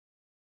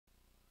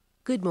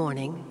Good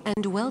morning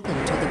and welcome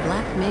to the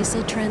Black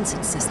Mesa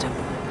Transit System.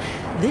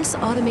 This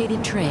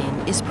automated train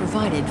is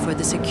provided for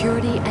the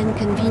security and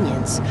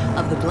convenience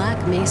of the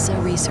Black Mesa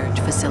Research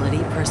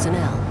Facility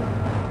personnel.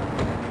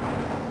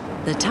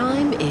 The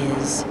time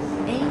is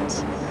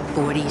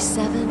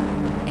 8:47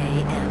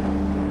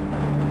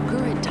 a.m.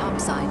 Current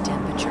topside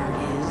temperature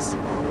is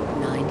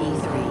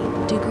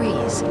 93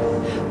 degrees,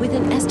 with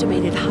an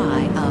estimated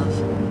high of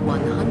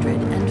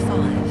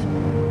 105.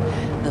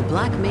 The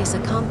Black Mesa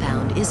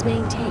compound is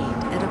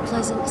maintained at a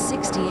pleasant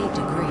 68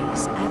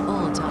 degrees at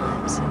all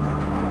times.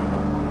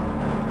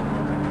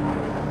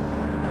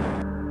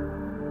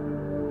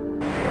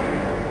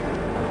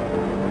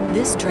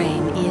 This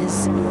train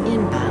is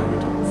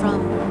inbound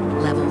from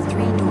Level 3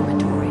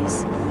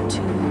 dormitories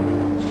to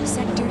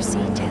Sector C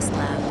test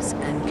labs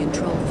and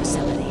control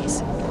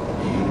facilities.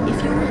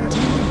 If your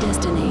intended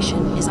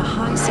destination is a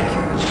high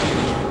security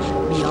area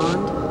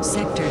beyond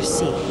Sector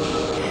C,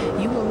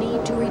 you will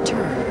need to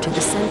return to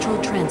the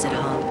Central Transit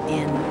Hub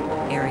in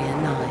Area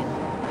 9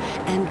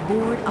 and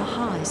board a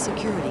high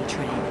security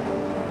train.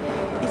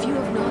 If you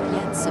have not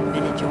yet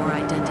submitted your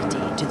identity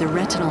to the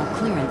retinal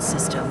clearance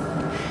system,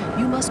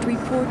 you must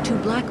report to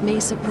Black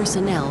Mesa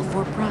personnel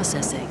for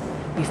processing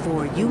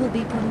before you will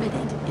be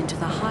permitted into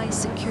the high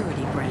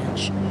security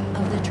branch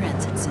of the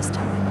transit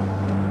system.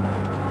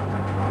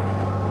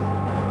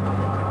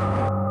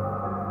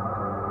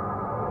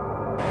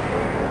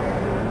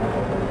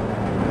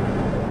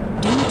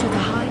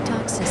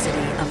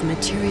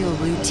 Material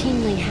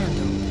routinely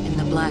handled in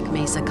the Black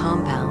Mesa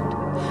compound,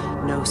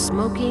 no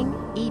smoking,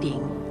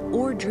 eating,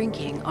 or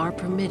drinking are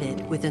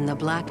permitted within the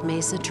Black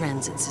Mesa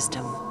transit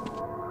system.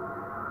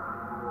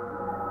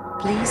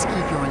 Please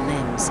keep your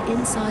limbs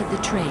inside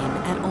the train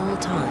at all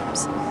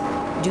times.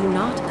 Do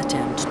not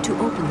attempt to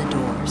open the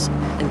doors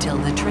until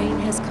the train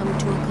has come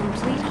to a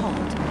complete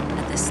halt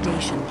at the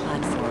station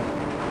platform.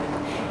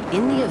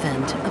 In the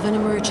event of an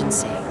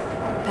emergency,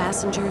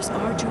 passengers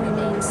are to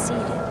remain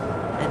seated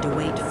and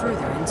await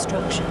further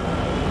instruction.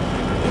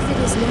 If it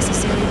is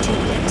necessary to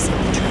exit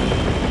the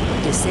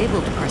train,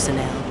 disabled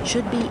personnel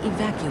should be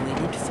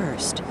evacuated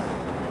first.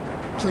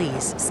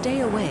 Please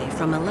stay away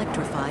from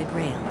electrified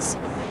rails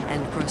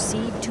and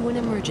proceed to an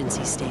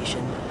emergency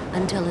station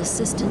until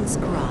assistance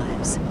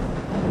arrives.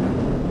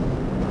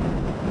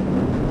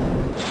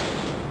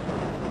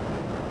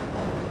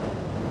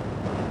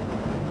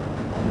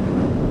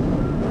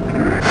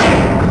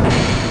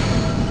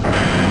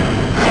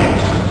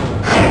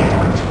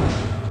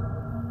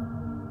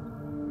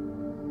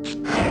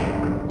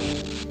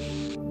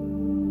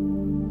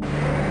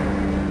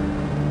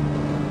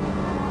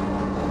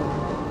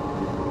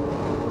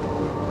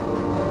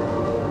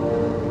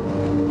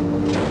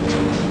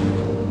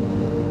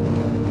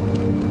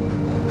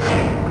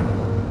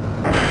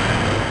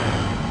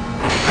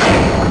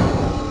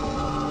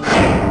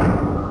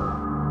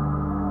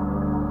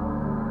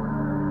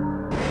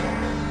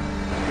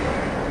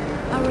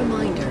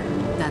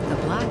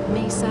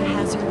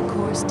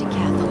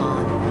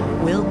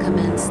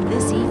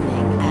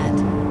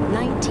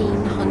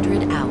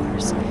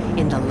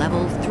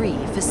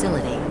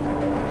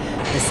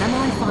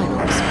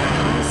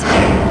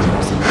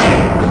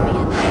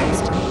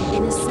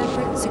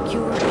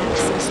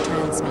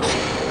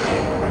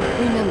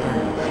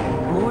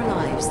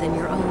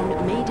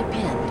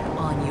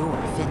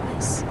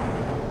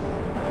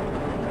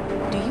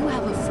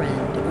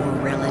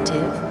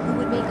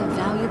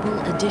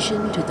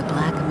 Addition to the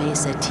Black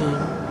Mesa team.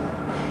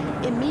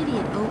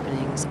 Immediate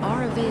openings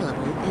are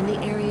available in the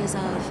areas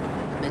of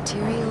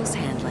materials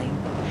handling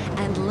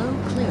and low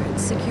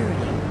clearance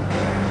security.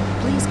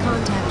 Please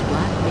contact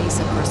Black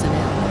Mesa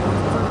personnel for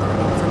further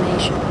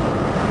information.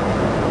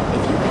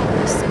 If you have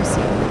an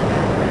associate with a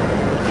background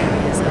in the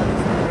areas of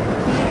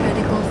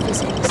theoretical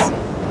physics,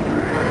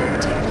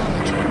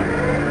 biotechnology,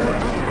 or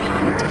other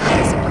high-tech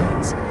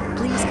disciplines,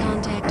 please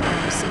contact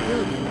our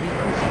civilian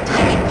recruitment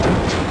division.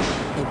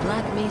 The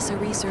Black Mesa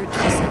Research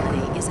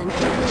Facility is an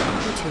equal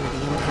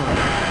opportunity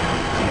employer.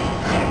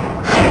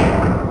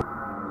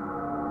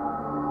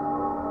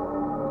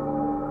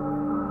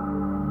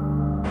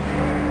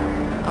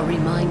 A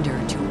reminder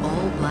to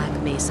all Black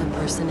Mesa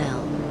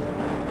personnel.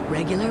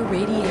 Regular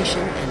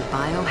radiation and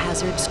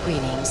biohazard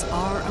screenings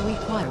are a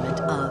requirement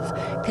of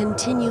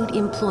continued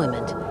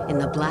employment in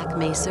the Black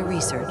Mesa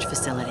Research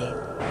Facility.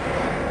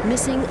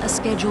 Missing a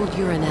scheduled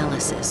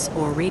urinalysis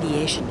or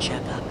radiation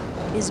checkup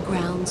is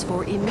grounds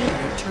for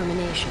immediate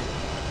termination.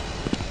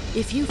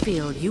 If you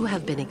feel you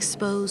have been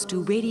exposed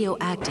to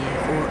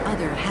radioactive or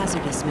other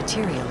hazardous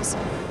materials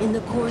in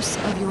the course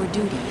of your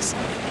duties,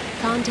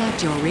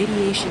 contact your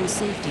radiation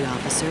safety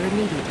officer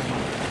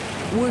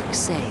immediately. Work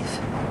safe.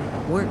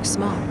 Work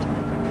smart.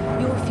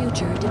 Your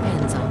future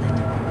depends on it.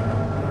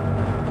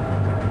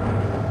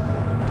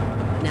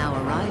 Now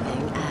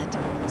arriving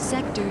at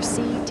Sector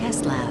C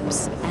test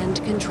labs and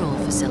control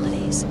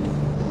facilities.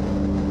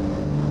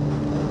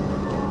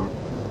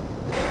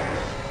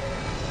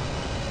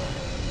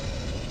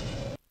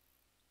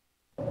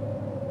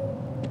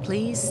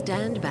 Please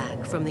stand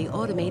back from the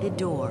automated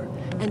door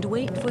and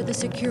wait for the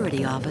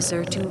security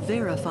officer to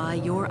verify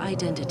your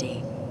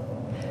identity.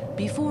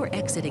 Before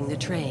exiting the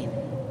train,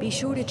 be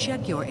sure to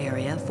check your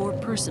area for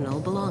personal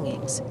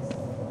belongings.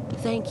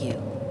 Thank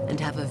you, and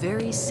have a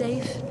very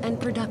safe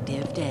and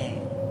productive day.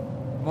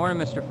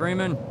 Morning, Mr.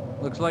 Freeman.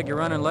 Looks like you're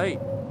running late.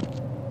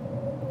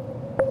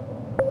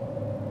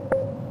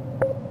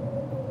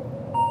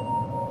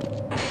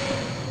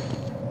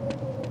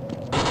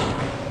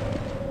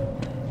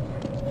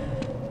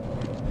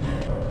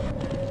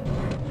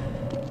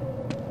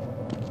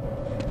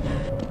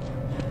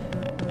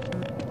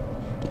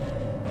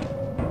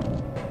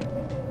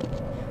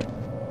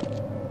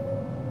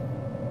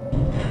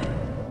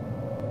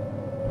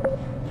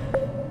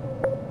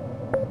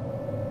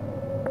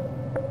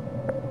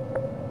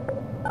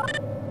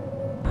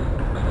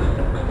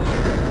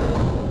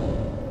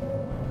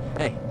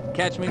 Hey,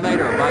 catch me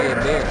later, I'll buy you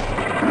a beer.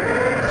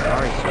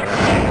 Sorry, sir,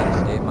 I got to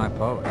stay at my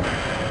post.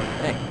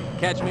 Hey,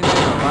 catch me later,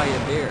 I'll buy you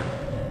a beer.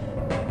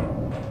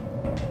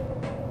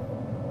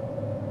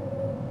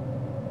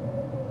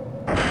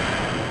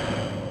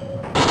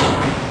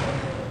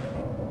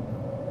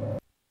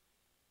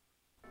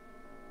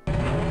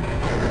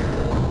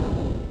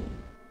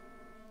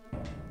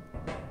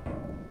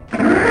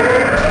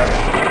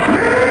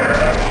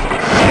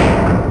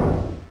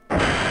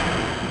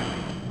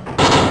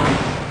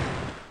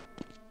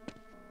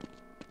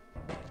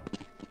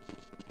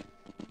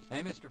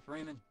 Hey, Mr.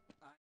 Freeman.